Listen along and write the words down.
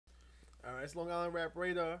All right, it's Long Island Rap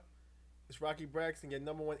Radar. It's Rocky Braxton, your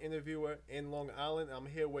number one interviewer in Long Island. I'm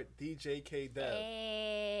here with DJ KDEV.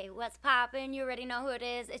 Hey, what's poppin'? You already know who it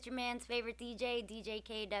is. It's your man's favorite DJ, DJ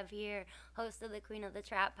KDEV here, host of the Queen of the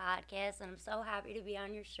Trap podcast, and I'm so happy to be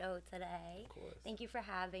on your show today. Of course. Thank you for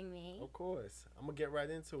having me. Of course. I'm going to get right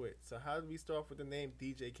into it. So how did we start off with the name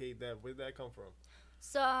DJ KDEV? Where did that come from?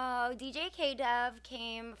 So DJ KDEV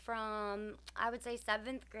came from, I would say,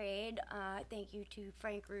 7th grade. Thank you to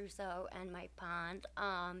Frank Russo and Mike Pond.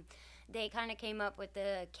 They kind of came up with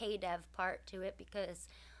the KDEV part to it because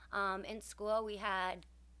in school we had,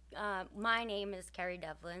 my name is Carrie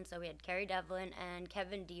Devlin, so we had Carrie Devlin and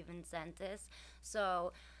Kevin DeVincentis.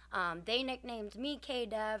 So they nicknamed me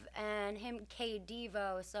KDEV and him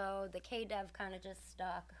KDevo, so the KDEV kind of just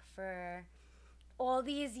stuck for all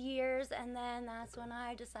these years, and then that's when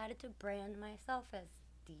I decided to brand myself as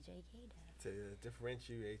DJ KDEV. To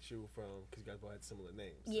differentiate you from, because you guys both had similar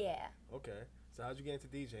names. So. Yeah. Okay. So how'd you get into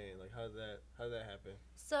DJing? Like, how did that happen?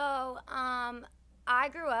 So, I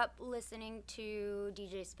grew up listening to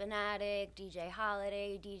DJ Spinatic, DJ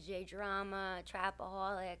Holiday, DJ Drama,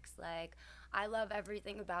 Trapaholics. Like, I love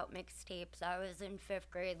everything about mixtapes. I was in 5th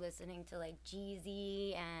grade listening to, like,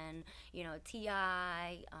 Jeezy and,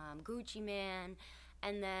 T.I., Gucci Man.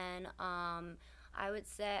 And then I would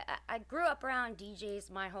say I grew up around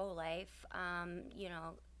DJs my whole life.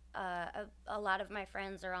 A lot of my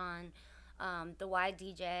friends are on the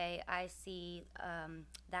YDJ. I see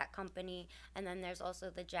that company, and then there's also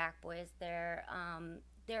the Jack Boys. They're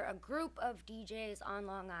a group of DJs on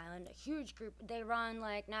Long Island, a huge group. They run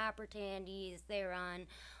like Napper Tandies, they run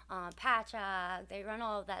Patchogue, they run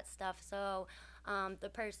all of that stuff. So the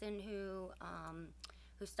person who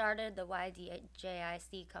started the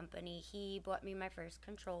YDJIC company, he bought me my first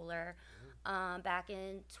controller back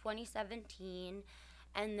in 2017.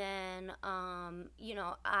 And then,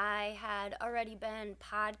 I had already been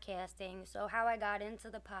podcasting. So how I got into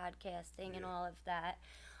the podcasting and all of that,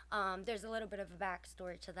 there's a little bit of a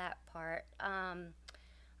backstory to that part.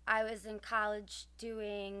 I was in college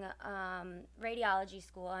doing radiology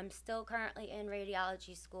school. I'm still currently in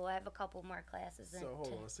radiology school. I have a couple more classes. So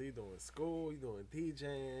hold on. So you're doing school, you're doing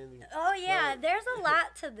DJing. Oh, yeah. There's a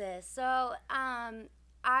lot to this. So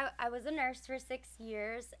I was a nurse for 6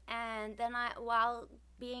 years, and then while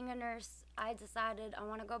being a nurse, I decided I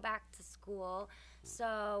want to go back to school.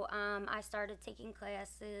 So I started taking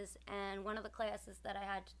classes, and one of the classes that I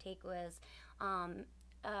had to take was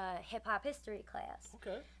hip-hop history class.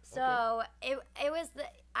 Okay. So it was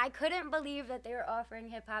I couldn't believe that they were offering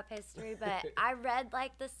hip-hop history, but I read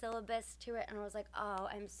like the syllabus to it, and I was like, oh,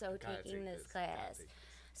 I'm so taking this class.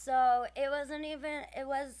 So it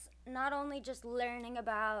was not only just learning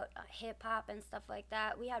about hip-hop and stuff like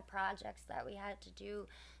that. We had projects that we had to do.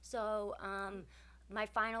 So my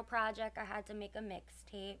final project, I had to make a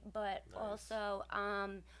mixtape, but also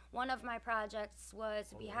one of my projects was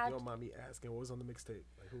If you don't mind me asking, what was on the mixtape?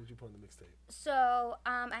 Like, who would you put on the mixtape? So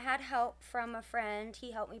I had help from a friend.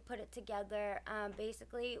 He helped me put it together.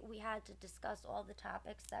 Basically, we had to discuss all the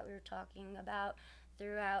topics that we were talking about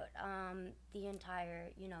throughout the entire,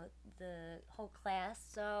 the whole class.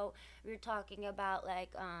 So we were talking about,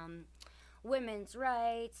 like, women's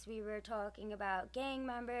rights. We were talking about gang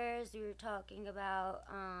members. We were talking about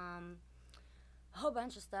a whole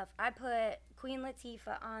bunch of stuff. I put Queen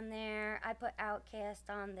Latifah on there. I put Outkast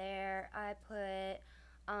on there. I put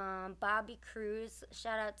Bobby Cruz.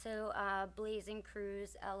 Shout out to Blazing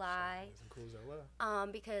Cruz LI.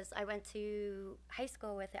 Because I went to high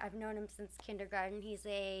school with it. I've known him since kindergarten. He's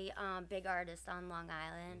a big artist on Long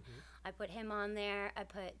Island. I put him on there. I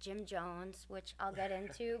put Jim Jones, which I'll get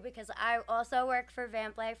into because I also work for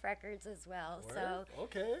Vamp Life Records as well. Word? So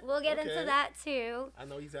okay. We'll get into that too. I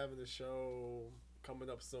know he's having a show coming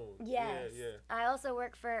up soon. Yes. Yeah. I also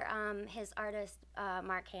work for his artist,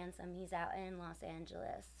 Mark Handsome. He's out in Los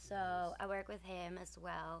Angeles. So I work with him as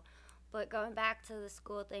well. But going back to the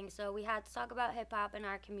school thing, so we had to talk about hip-hop in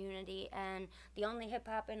our community, and the only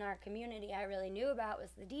hip-hop in our community I really knew about was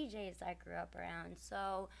the DJs I grew up around.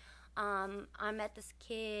 So I met this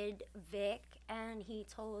kid, Vic, and he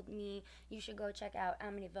told me, you should go check out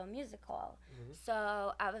Amityville Music Hall.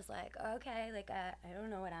 So I was like, okay, like I don't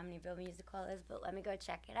know what Amityville Music Hall is, but let me go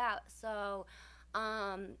check it out. So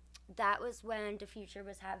that was when The Future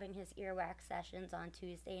was having his earwax sessions on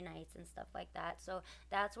Tuesday nights and stuff like that. So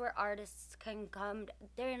that's where artists can come.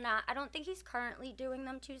 I don't think he's currently doing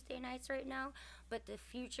them Tuesday nights right now, but The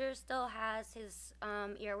Future still has his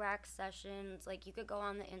earwax sessions. Like, you could go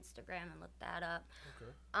on the Instagram and look that up.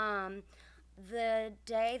 Okay. The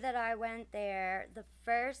day that I went there, the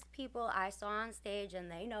first people I saw on stage, and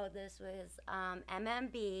they know this, was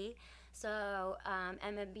MMB. So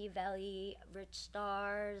MMB Valley, Rich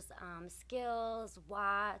Stars, Skills,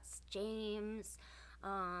 Watts, James.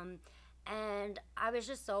 And I was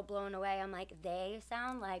just so blown away. I'm like, they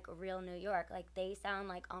sound like real New York. Like, they sound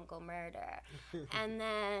like Uncle Murder. And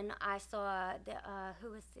then I saw,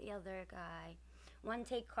 who was the other guy? One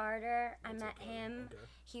Take Carter. I met him. Okay.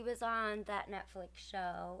 He was on that Netflix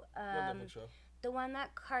show. What Netflix show? The one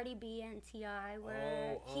that Cardi B and T.I.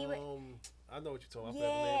 were. I know what you're talking about. Yeah, I forgot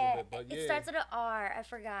the name of it, but it starts with an R. I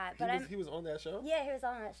forgot. He was on that show? Yeah, he was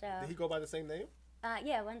on that show. Did he go by the same name?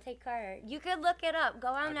 Yeah, One Take Carter. You could look it up. Go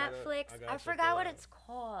on Netflix. I forgot what it's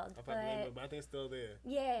called. But I think it's still there.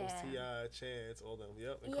 Yeah. It was T.I., Chance, all them.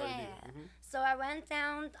 Yep. And yeah. Cardi B. Mm-hmm. So I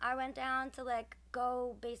went down to like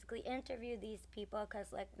go basically interview these people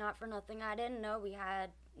because like not for nothing I didn't know we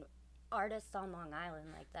had artists on Long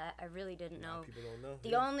Island like that. I really didn't know. People don't know.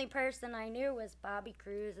 The only person I knew was Bobby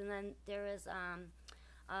Cruz, and then there was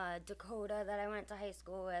Dakota that I went to high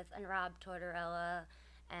school with, and Rob Tortorella.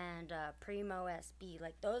 And Primo SB,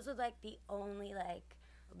 like those are like the only like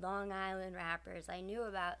Long Island rappers I knew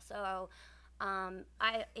about. So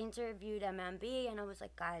I interviewed MMB and I was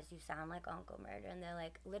like, guys, you sound like Uncle Murder. And they're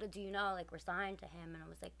like, little do you know, like we're signed to him. And I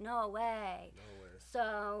was like, no way. No way.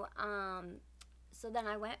 So then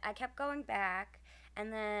I kept going back,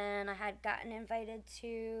 and then I had gotten invited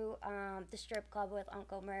to the strip club with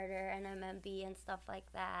Uncle Murder and MMB and stuff like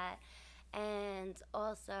that, and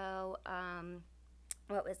also.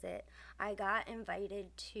 What was it? I got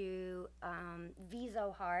invited to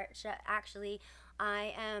Viso Heart. Actually,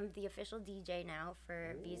 I am the official DJ now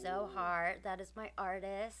for Viso Heart. That is my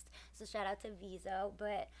artist. So shout out to Viso.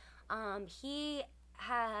 But he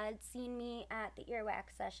had seen me at the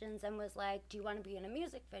Earwax sessions and was like, do you want to be in a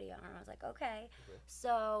music video? And I was like, okay.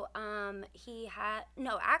 So he had,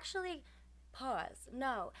 no, actually, pause.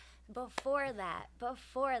 No. Before that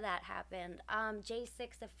happened,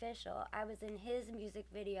 J6 Official, I was in his music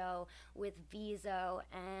video with Viso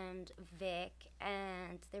and Vic,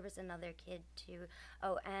 and there was another kid too.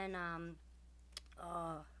 Oh, and I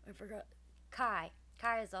forgot. Kai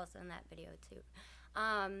is also in that video too.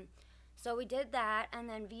 So we did that, and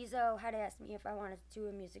then Viso had asked me if I wanted to do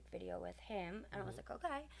a music video with him, and I was like,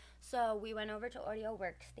 okay. So we went over to Audio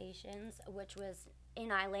Workstations, which was in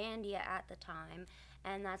Islandia at the time,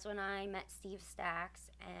 and that's when I met Steve Stacks,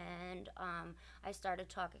 and I started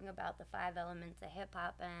talking about the 5 elements of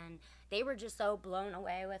hip-hop, and they were just so blown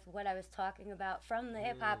away with what I was talking about from the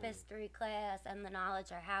hip-hop history class and the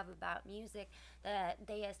knowledge I have about music that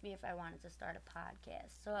they asked me if I wanted to start a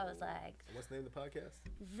podcast. So I was like... What's the name of the podcast?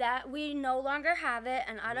 That we no longer have it,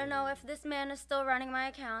 and I don't know if this man is still running my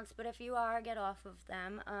accounts, but if you are, get off of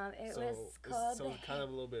them. It was called... So it's kind of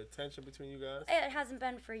a little bit of tension between you guys? It hasn't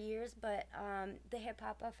been for years, but the Hip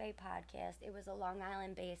Hop Buffet podcast, it was a Long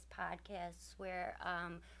Island-based podcast where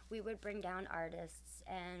we would bring down artists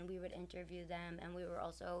and we would interview them, and we were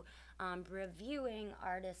also reviewing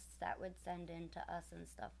artists that would send in to us and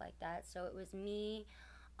stuff like that. So it was me,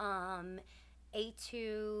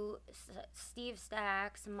 A2, Steve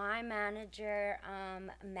Stacks, my manager,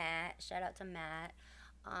 Matt. Shout out to Matt.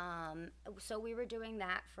 So we were doing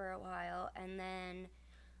that for a while, and then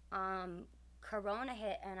Corona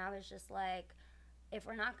hit, and I was just like, if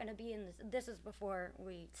we're not going to be in this is before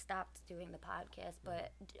we stopped doing the podcast,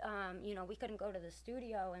 but, we couldn't go to the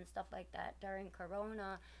studio and stuff like that during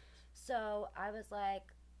Corona. So I was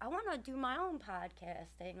like, I want to do my own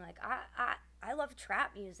podcasting. Like, I love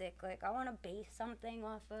trap music. Like, I want to base something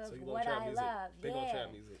off of what I love. Big on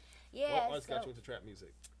trap music. Yeah. What got you into trap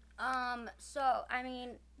music? So, I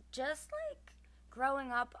mean, just, like,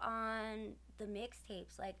 growing up on the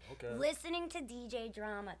mixtapes, like listening to DJ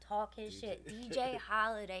Drama talk his shit, DJ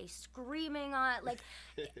Holiday screaming on, like,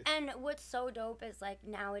 and what's so dope is, like,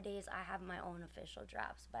 nowadays I have my own official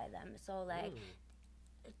drops by them. So, like,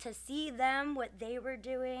 to see them, what they were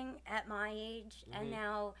doing at my age, and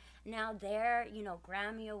now they're,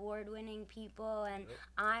 Grammy Award winning people, and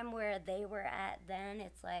I'm where they were at then.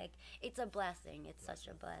 It's like, it's a blessing. It's such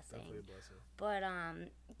a blessing. Definitely a blessing. But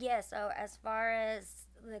yeah, so as far as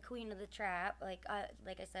the Queen of the Trap, like I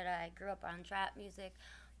said, I grew up on trap music,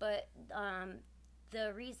 but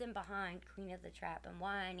the reason behind Queen of the Trap and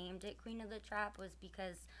why I named it Queen of the Trap was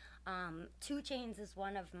because 2 Chainz is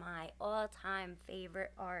one of my all-time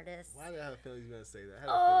favorite artists. Why did I have a feeling you were going to say that?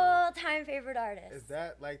 All-time favorite artist. Is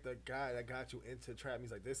that like the guy that got you into trap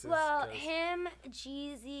music? Like, this is... Well, him,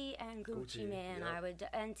 Jeezy, and Gucci Mane,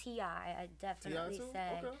 and T.I., I'd definitely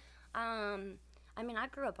say. Okay. I mean, I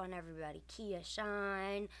grew up on everybody. Kia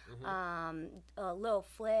Shine, Lil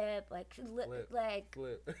Flip,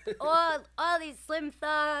 Flip. all these Slim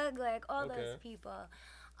Thug, like all those people.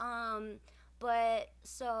 But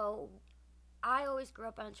so I always grew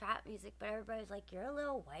up on trap music, but everybody's like, you're a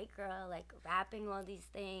little white girl, like rapping all these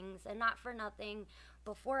things. And not for nothing,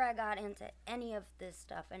 before I got into any of this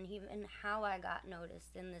stuff, and even how I got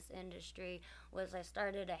noticed in this industry, was I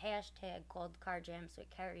started a hashtag called Car Jams with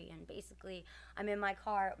Kerry. And basically, I'm in my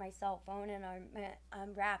car with my cell phone, and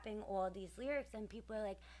I'm rapping all these lyrics. And people are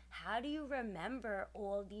like, how do you remember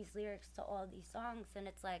all these lyrics to all these songs? And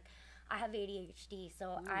it's like, I have ADHD,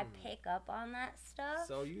 so I pick up on that stuff.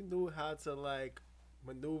 So you knew how to like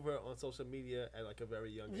maneuver on social media at like a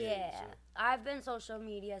very young age. Yeah, I've been social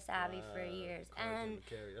media savvy for years, and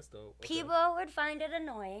that's dope. people would find it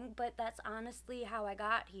annoying, but that's honestly how I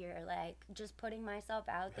got here. Like, just putting myself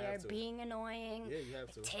out there, being annoying, you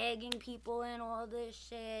have to. Tagging people in all this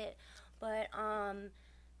shit. But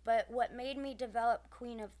what made me develop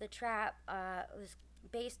Queen of the Trap was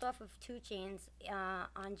based off of 2 Chainz.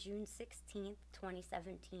 On June 16th,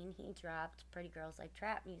 2017, he dropped Pretty Girls Like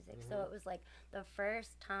Trap Music. So it was like the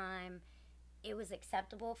first time it was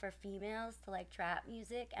acceptable for females to like trap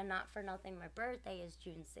music, and not for nothing, my birthday is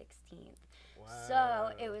June 16th. Wow.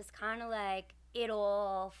 So it was kind of like it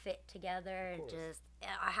all fit together, and just,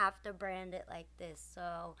 I have to brand it like this.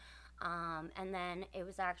 So, and then it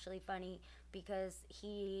was actually funny because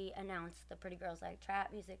he announced the Pretty Girls Like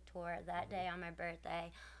Trap Music tour that day on my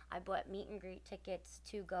birthday. I bought meet and greet tickets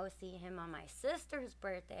to go see him on my sister's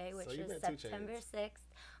birthday, which was September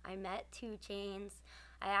 6th. I met 2 Chainz.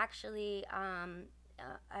 I actually,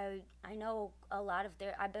 I know a lot of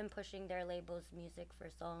I've been pushing their labels' music for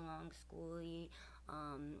so long. Schoolie,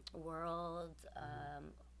 World,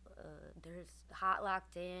 there's Hot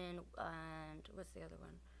Locked In, and what's the other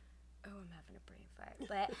one? Oh, I'm having a brain fart.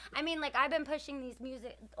 But I mean, like, I've been pushing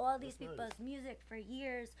all these people's music for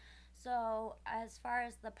years. So as far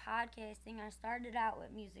as the podcasting, I started out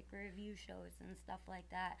with music review shows and stuff like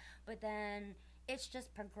that. But then it's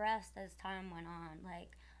just progressed as time went on.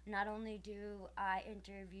 Like, not only do I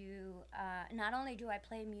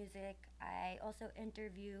play music, I also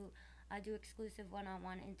interview. I do exclusive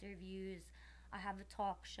one-on-one interviews. I have a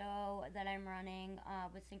talk show that I'm running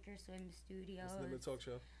with Sink or Swim Studios. What's the name of the talk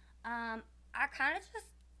show? I kind of just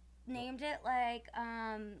named it like,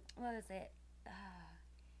 what was it?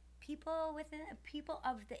 People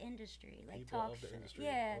of the industry, like people talk of the show. Industry.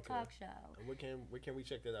 Yeah, okay. Talk show. And where can we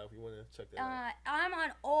check that out if you want to check that out? I'm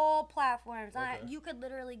on all platforms. You could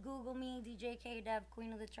literally Google me, DJ KDEV,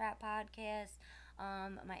 Queen of the Trap Podcast.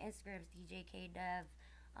 My Instagram's DJ KDEV.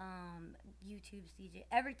 YouTube's DJ.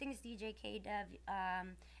 Everything's DJ KDEV.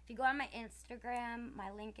 If you go on my Instagram,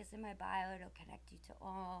 my link is in my bio. It'll connect you to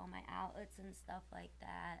all my outlets and stuff like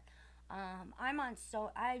that.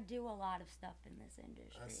 I do a lot of stuff in this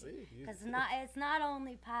industry. I see. Because it's not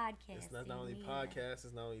only podcasting. It's not only podcasts.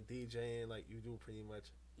 It's not only DJing. Like, you do pretty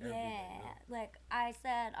much everything. Yeah. Like I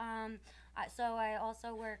said, so I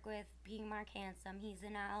also work with Being Mark Handsome. He's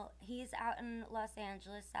out in Los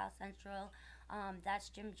Angeles, South Central. That's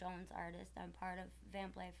Jim Jones' artist. I'm part of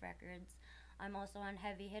Vamp Life Records. I'm also on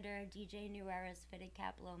Heavy Hitter, DJ New Era's Fitted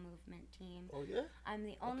Cap Low Movement team. Oh, yeah? I'm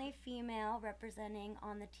the only female representing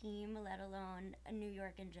on the team, let alone New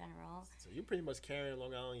York in general. So you're pretty much carrying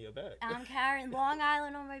Long Island on your back. I'm carrying Long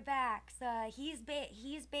Island on my back. So he's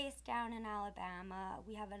based down in Alabama.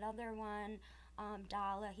 We have another one,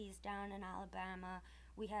 Dala. He's down in Alabama.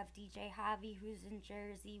 We have DJ Javi, who's in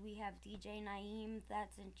Jersey. We have DJ Naeem,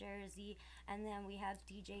 that's in Jersey. And then we have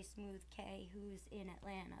DJ Smooth K, who's in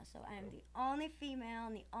Atlanta. So I'm the only female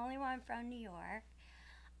and the only one from New York.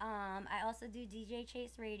 I also do DJ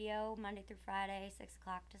Chase Radio Monday through Friday, 6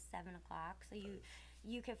 o'clock to 7 o'clock. So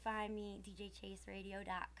you can find me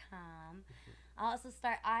djchaseradio.com. I also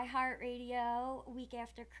start iHeartRadio week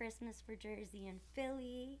after Christmas for Jersey and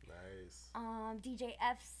Philly. Nice. DJ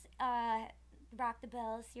F's Rock the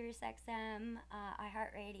Bells, Sirius XM,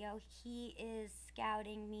 iHeartRadio. He is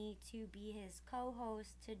scouting me to be his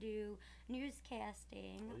co-host to do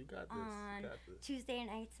newscasting on Tuesday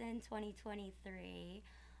nights in 2023.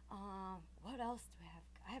 What else do I have?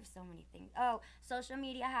 I have so many things. Oh, Social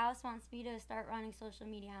Media House wants me to start running Social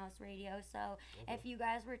Media House Radio. So if you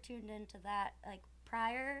guys were tuned into that, like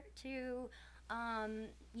prior to,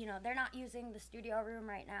 they're not using the studio room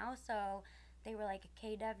right now, so they were like,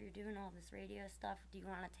 KDEV, you're doing all this radio stuff. Do you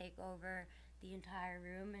want to take over the entire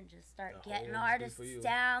room and just start getting artists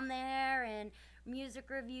down there and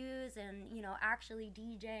music reviews and, actually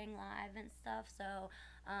DJing live and stuff? So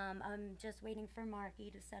I'm just waiting for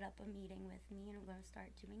Marky to set up a meeting with me, and I'm going to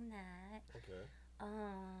start doing that. Okay.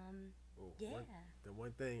 Yeah. The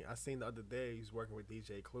one thing I seen the other day, he's working with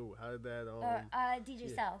DJ Clue. How did that?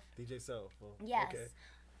 DJ Self. DJ Self. Yes. Okay.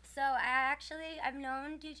 So I've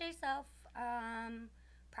known DJ Self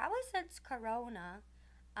probably since Corona.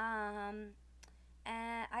 Um,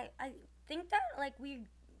 and I think that like we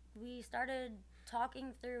started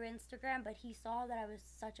talking through Instagram, but he saw that I was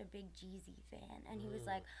such a big Jeezy fan, and he was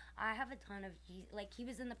like, I have a ton of Jeezy. Like he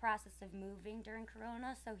was in the process of moving during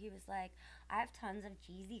Corona, so he was like, I have tons of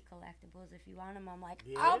Jeezy collectibles if you want them. I'm like,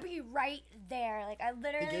 I'll be right there. Like I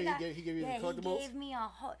literally he gave you the collectibles? He gave me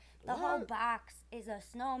the whole box is a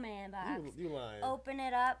snowman box. You lying. Open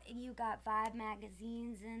it up, you got Vibe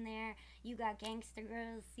magazines in there. You got Gangsta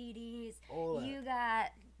Girls CDs.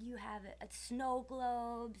 You have snow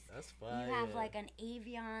globes. That's fire. You have like an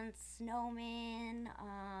Avion snowman,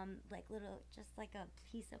 like little, just like a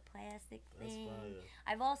piece of plastic thing. That's fire.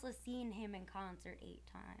 I've also seen him in concert 8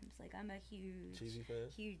 times. Like I'm a huge Jeezy fan.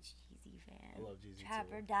 Huge Jeezy fan. I love Jeezy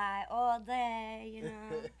Trapper too. die all day, you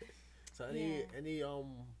know. So any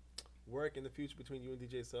work in the future between you and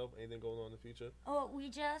DJ Self? Anything going on in the future? Oh, we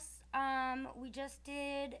just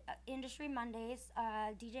did Industry Mondays.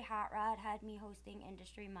 DJ Hot Rod had me hosting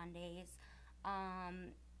Industry Mondays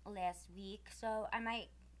last week, so I might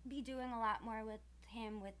be doing a lot more with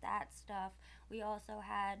him with that stuff. We also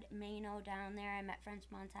had Mano down there. I met French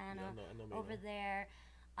Montana I know over there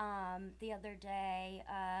the other day.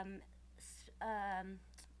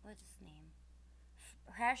 What's his name?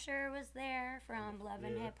 Pressure was there from Love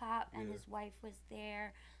and Hip Hop, and his wife was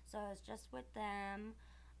there, so I was just with them.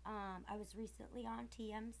 I was recently on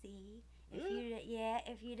TMZ.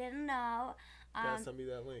 If you didn't know, gotta send me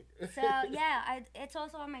that link. So it's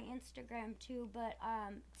also on my Instagram too. But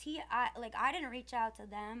I didn't reach out to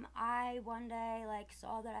them. I one day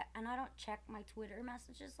saw that, and I don't check my Twitter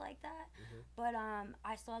messages like that. But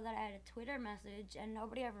I saw that I had a Twitter message, and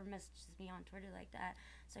nobody ever messages me on Twitter like that.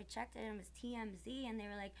 So I checked it, and it was TMZ, and they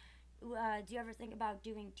were like, "Do you ever think about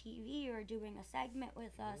doing TV or doing a segment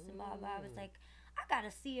with us?" And blah blah. I was like, I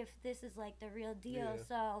gotta see if this is like the real deal.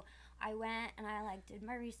 So I went and I did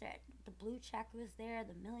my research. The blue check was there,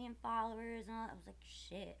 the 1 million followers, and all. I was like,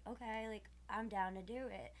 shit, okay, I'm down to do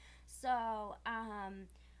it. So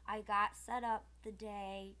I got set up the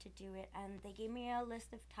day to do it, and they gave me a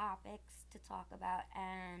list of topics to talk about,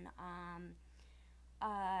 and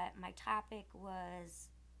my topic was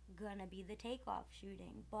gonna be the takeoff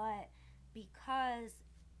shooting, but because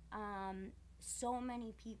so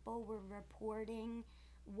many people were reporting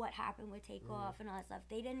what happened with Takeoff and all that stuff,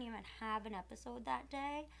 they didn't even have an episode that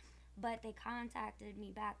day, but they contacted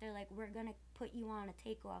me back. They're like, we're gonna put you on a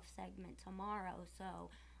Takeoff segment tomorrow,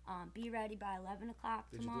 so be ready by 11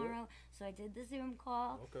 o'clock tomorrow. So I did the Zoom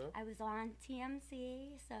call. I was on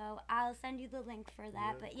TMC, so I'll send you the link for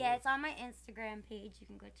that. But it's on my Instagram page. You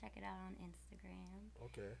can go check it out on Instagram.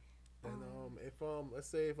 Okay. And if let's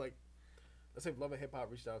say if Love and Hip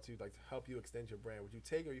Hop reached out to you to help you extend your brand, would you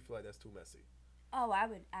take it, or you feel like that's too messy? Oh, I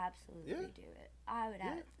would absolutely do it. I would.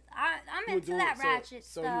 I'm into that ratchet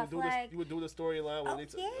stuff. So you would do the storyline. All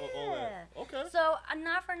that. Okay. So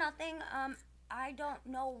not for nothing. I don't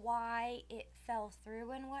know why it fell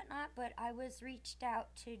through and whatnot, but I was reached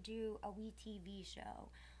out to do a WeTV show.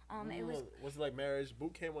 It was it like Marriage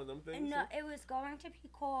Boot Camp, one of them things? No, it was going to be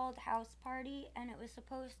called House Party, and it was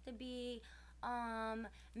supposed to be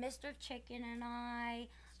Mr. Chicken and I.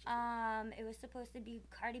 It was supposed to be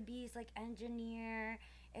Cardi B's engineer.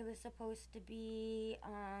 It was supposed to be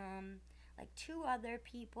 2 other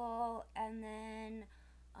people, and then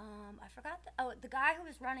I forgot the guy who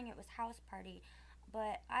was running it was House Party,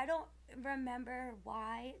 but I don't remember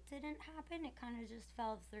why it didn't happen. It kind of just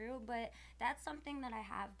fell through, but that's something that I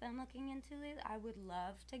have been looking into. I would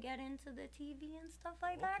love to get into the TV and stuff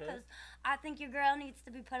like that, because I think your girl needs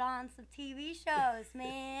to be put on some TV shows,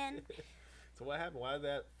 man. So what happened? Why did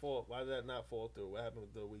that fall? Why did that not fall through? What happened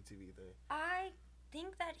with the WeTV thing? I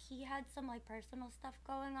think that he had some personal stuff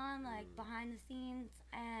going on behind the scenes,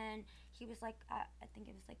 and he was I think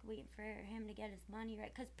it was waiting for him to get his money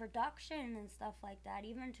right, because production and stuff like that,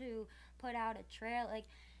 even to put out a trail,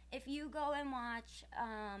 if you go and watch,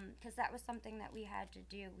 because that was something that we had to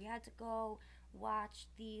do, we had to go watch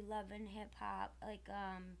the Love and Hip Hop,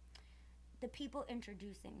 the people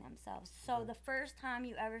introducing themselves. So the first time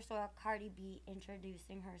you ever saw Cardi B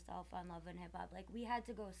introducing herself on Love and Hip Hop, we had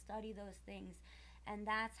to go study those things, and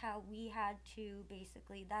that's how we had to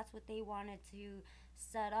that's what they wanted to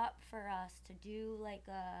set up for us to do,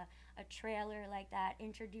 a trailer like that,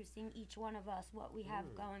 introducing each one of us, what we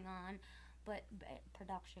have going on, but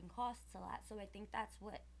production costs a lot, so I think that's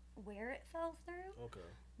where it fell through.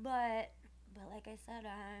 But like I said,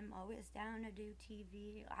 I'm always down to do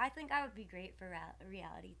TV. I think I would be great for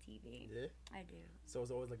reality TV. Yeah? I do. So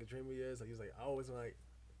it's always a dream of yours? I always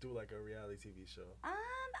do like a reality TV show?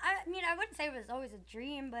 I mean, I wouldn't say it was always a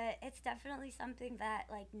dream, but it's definitely something that,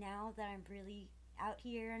 like, now that I'm really out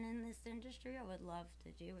here and in this industry, I would love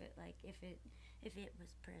to do it. Like, if it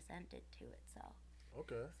was presented to itself.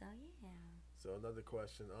 Okay. So yeah. So another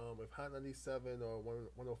question: if Hot 97 or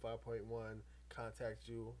 105.1 contact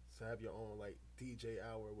you to have your own like DJ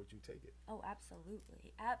hour, would you take it? Oh,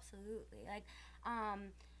 absolutely, absolutely. Like,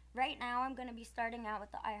 right now I'm gonna be starting out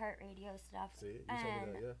with the iHeartRadio stuff. See, you told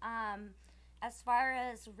me that, yeah. As far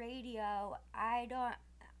as radio, I don't.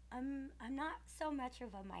 I'm not so much of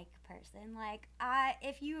a mic person. Like,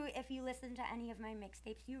 if you listen to any of my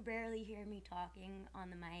mixtapes, you rarely hear me talking on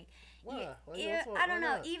the mic. Why? I don't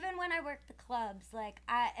know. Even when I work the clubs, like,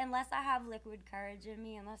 unless I have liquid courage in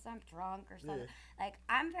me, unless I'm drunk or something, like,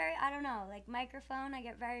 I don't know. Like, microphone, I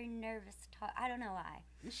get very nervous to talk. I don't know why.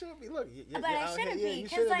 You shouldn't be. Look, but I shouldn't be,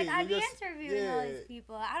 because like I'd be interviewing all these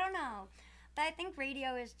people. I don't know. But I think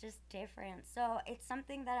radio is just different. So it's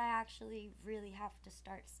something that I actually really have to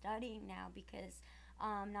start studying now because,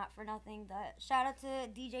 not for nothing, shout out to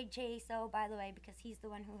DJ Jaso, by the way, because he's the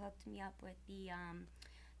one who hooked me up with the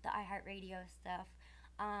iHeartRadio stuff.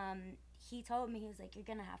 He told me, he was like, you're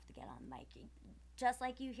going to have to get on the mic. Just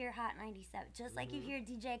like you hear Hot 97, just like you hear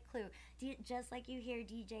DJ Clue, just like you hear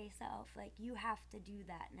DJ Self, like, you have to do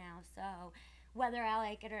that now. So whether I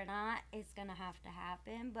like it or not, it's going to have to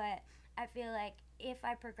happen. But I feel like if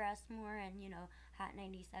I progress more and, Hot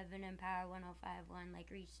 97 and Power 105.1,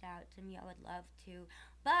 like, reached out to me, I would love to.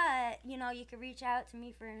 But, you could reach out to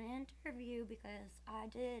me for an interview because I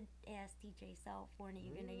did ask DJ Self, when are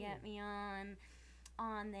you going to get me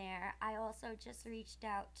on there? I also just reached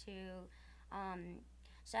out to,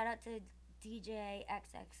 shout out to DJ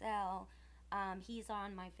XXL. He's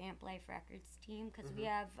on my Vamp Life Records team because we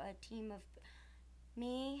have a team of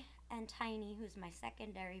me and Tiny, who's my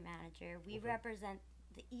secondary manager. We represent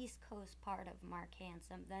the East Coast part of Mark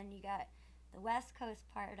Handsome. Then you got the West Coast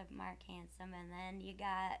part of Mark Handsome, and then you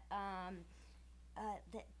got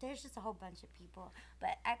there's just a whole bunch of people.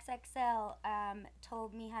 But XXL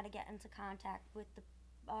told me how to get into contact with the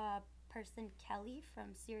person Kelly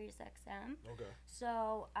from SiriusXM. Okay.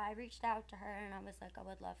 So I reached out to her and I was like, I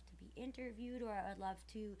would love to be interviewed, or I would love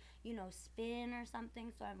to, spin or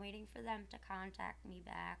something. So I'm waiting for them to contact me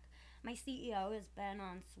back. My CEO has been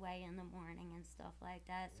on Sway in the morning and stuff like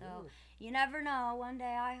that. So you never know. One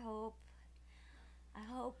day I hope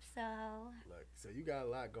so. Like, so you got a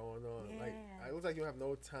lot going on. Yeah. Like, it looks like you have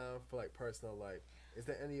no time for like personal life. Is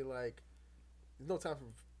there any like? There's no time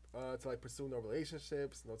for to like pursue no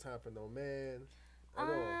relationships. No time for no man. At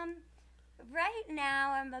all. Right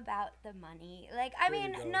now I'm about the money. Like, I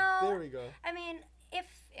mean, no. There we go. I mean, if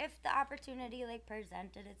the opportunity like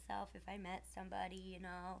presented itself, if I met somebody,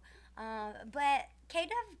 but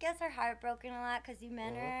KDEV gets her heart broken a lot because you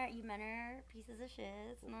men are pieces of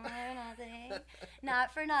shit. Not for nothing.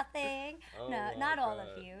 Not for nothing. Oh, no, not all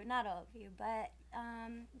of you. Not all of you. But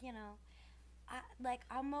I'm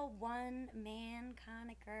a one man kind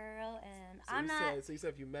of girl, and so I'm not. So you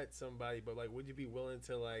said if you met somebody, but like, would you be willing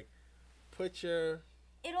to like put your,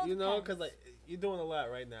 It all depends. because like you're doing a lot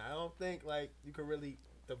right now. I don't think like you could really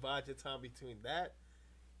divide your time between that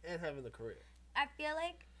and having a career. I feel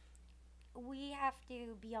like we have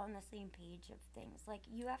to be on the same page of things. Like,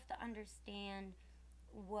 you have to understand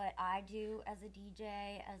what I do as a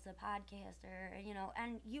DJ, as a podcaster,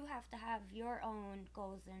 and you have to have your own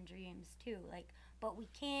goals and dreams too. Like, but we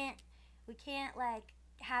can't like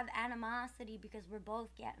have animosity because we're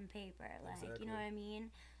both getting paper. Like, Exactly. you know what I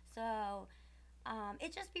mean? So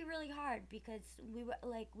it just be really hard because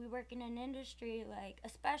we work in an industry, like,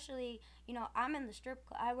 especially, I'm in the strip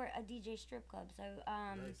club. I work a DJ strip club, so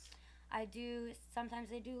Nice.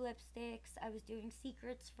 Sometimes I do lipsticks. I was doing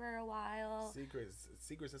Secrets for a while. Secrets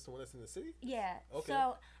is the one that's in the city? Yeah. Okay.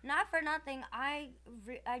 So, not for nothing, I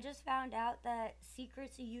just found out that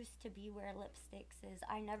Secrets used to be where lipsticks is.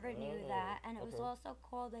 I never knew that. And it was also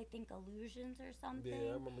called, I think, Illusions or something.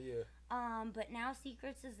 Yeah, I remember, yeah. But now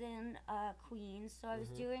Secrets is in Queens. So I was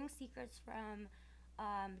doing Secrets from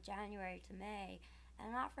January to May.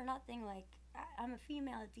 And not for nothing, like, I'm a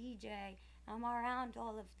female DJ. I'm around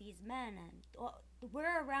all of these men, and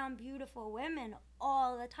we're around beautiful women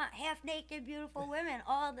all the time, half-naked beautiful women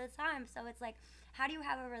all the time. So it's like, how do you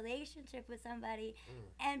have a relationship with somebody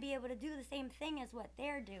and be able to do the same thing as what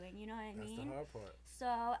they're doing? You know what I mean? That's the hard part. So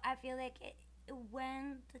I feel like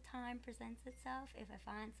when the time presents itself, if I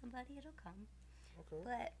find somebody, it'll come. Okay.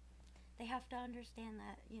 But they have to understand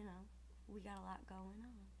that, we got a lot going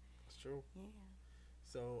on. That's true. Yeah.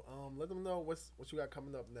 So let them know what you got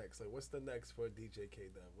coming up next. Like, what's the next for DJ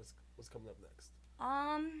KDEV? What's coming up next?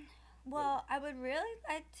 Well, I would really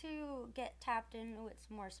like to get tapped in with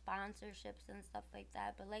some more sponsorships and stuff like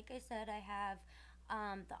that. But like I said, I have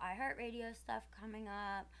the iHeartRadio stuff coming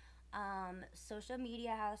up, social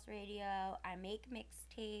media house radio. I make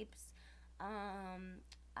mixtapes.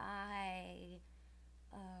 I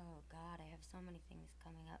Oh God, I have so many things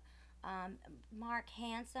coming up. Mark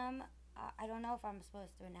Handsome. I don't know if I'm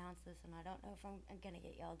supposed to announce this, and I don't know if I'm gonna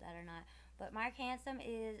get yelled at or not. But Mark Handsome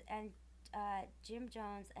is and Jim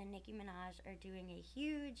Jones and Nicki Minaj are doing a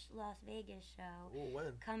huge Las Vegas show. Ooh,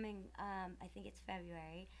 when? Coming, I think it's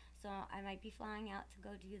February. So I might be flying out to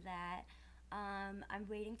go do that. I'm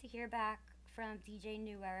waiting to hear back from DJ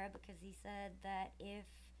New Era because he said that if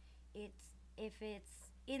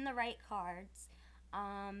it's in the right cards,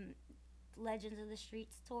 Legends of the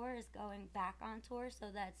Streets tour is going back on tour. So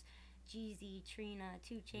that's Jeezy, Trina,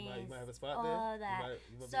 2 Chainz, You might have a spot all there.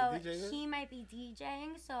 that. So He might be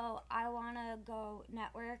DJing. So I want to go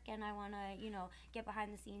network and I want to, get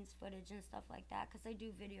behind the scenes footage and stuff like that because I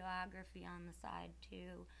do videography on the side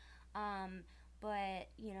too. But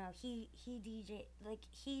he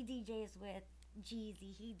DJs with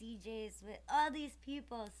Jeezy. He DJs with all these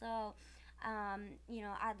people. So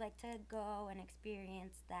I'd like to go and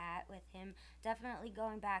experience that with him. Definitely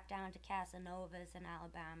going back down to Casanova's in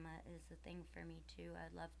Alabama is a thing for me too.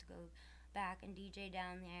 I'd love to go back and DJ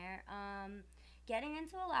down there. Getting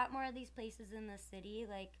into a lot more of these places in the city,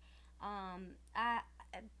 like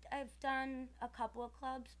I've done a couple of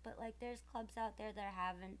clubs, but like there's clubs out there that I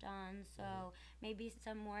haven't done. So maybe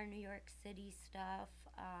some more New York City stuff.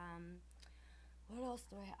 What else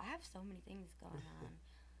do I have? I have so many things going on.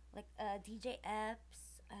 Like DJ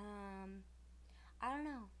Epps. I don't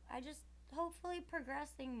know. I just hopefully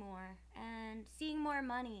progressing more and seeing more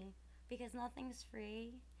money because nothing's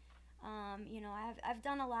free. I've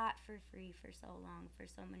done a lot for free for so long for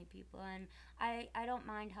so many people, and I don't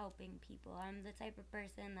mind helping people. I'm the type of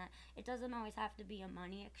person that it doesn't always have to be a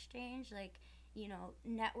money exchange. Like,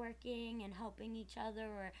 networking and helping each other,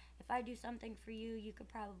 or if I do something for you, you could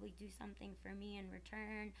probably do something for me in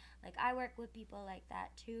return. Like, I work with people like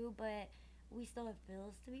that too, but we still have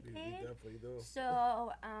bills to be paid. We definitely do.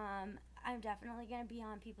 So, I'm definitely going to be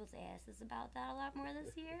on people's asses about that a lot more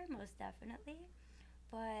this year, most definitely.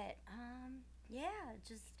 But, yeah,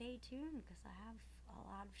 just stay tuned because I have a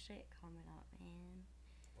lot of shit coming up, man.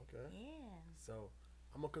 Okay. Yeah. So,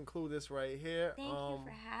 I'm going to conclude this right here. Thank you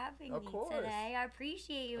for having me course. today. I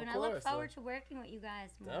appreciate you, Of and I course, look forward to working with you guys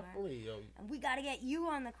more. Definitely, yo. And we got to get you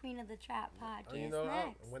on the Queen of the Trap podcast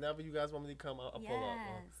next. Whenever you guys want me to come, I'll pull up.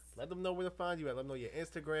 Yes. Let them know where to find you at. Let them know your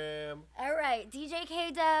Instagram. All right, DJ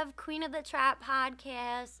KDEV, Queen of the Trap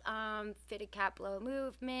podcast, Fitted Cap Low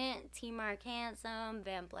Movement, T Mark Handsome,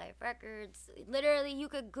 Vamp Life Records. Literally, you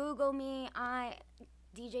could Google me.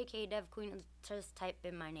 DJ KDEV, Queen of the, just type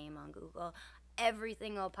in my name on Google.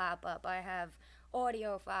 Everything will pop up. I have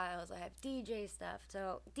audio files. I have DJ stuff.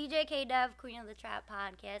 So DJ KDEV, Queen of the Trap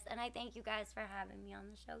podcast, and I thank you guys for having me on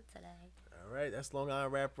the show today. All right, that's Long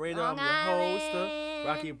Island Rap Radio. Long I'm your host, Island.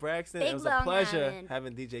 Rocky Braxton. Big It was a Long pleasure Island.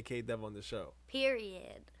 having DJ KDEV on the show.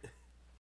 Period.